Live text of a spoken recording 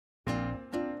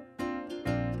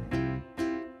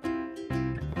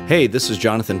Hey, this is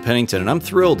Jonathan Pennington, and I'm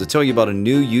thrilled to tell you about a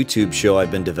new YouTube show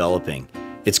I've been developing.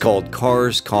 It's called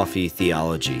Cars, Coffee,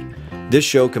 Theology. This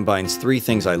show combines three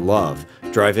things I love: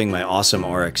 driving my awesome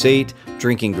RX-8,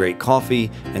 drinking great coffee,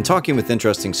 and talking with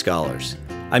interesting scholars.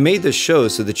 I made this show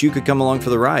so that you could come along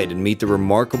for the ride and meet the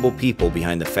remarkable people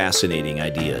behind the fascinating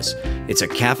ideas. It's a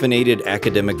caffeinated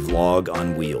academic vlog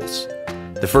on wheels.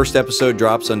 The first episode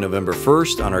drops on November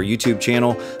 1st on our YouTube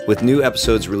channel, with new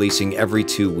episodes releasing every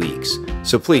 2 weeks.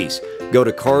 So please, go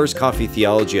to Cars Coffee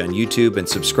Theology on YouTube and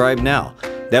subscribe now.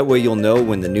 That way you'll know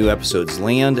when the new episodes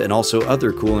land and also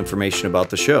other cool information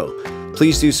about the show.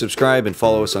 Please do subscribe and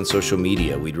follow us on social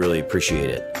media. We'd really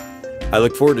appreciate it. I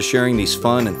look forward to sharing these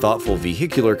fun and thoughtful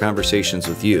vehicular conversations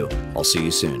with you. I'll see you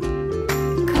soon.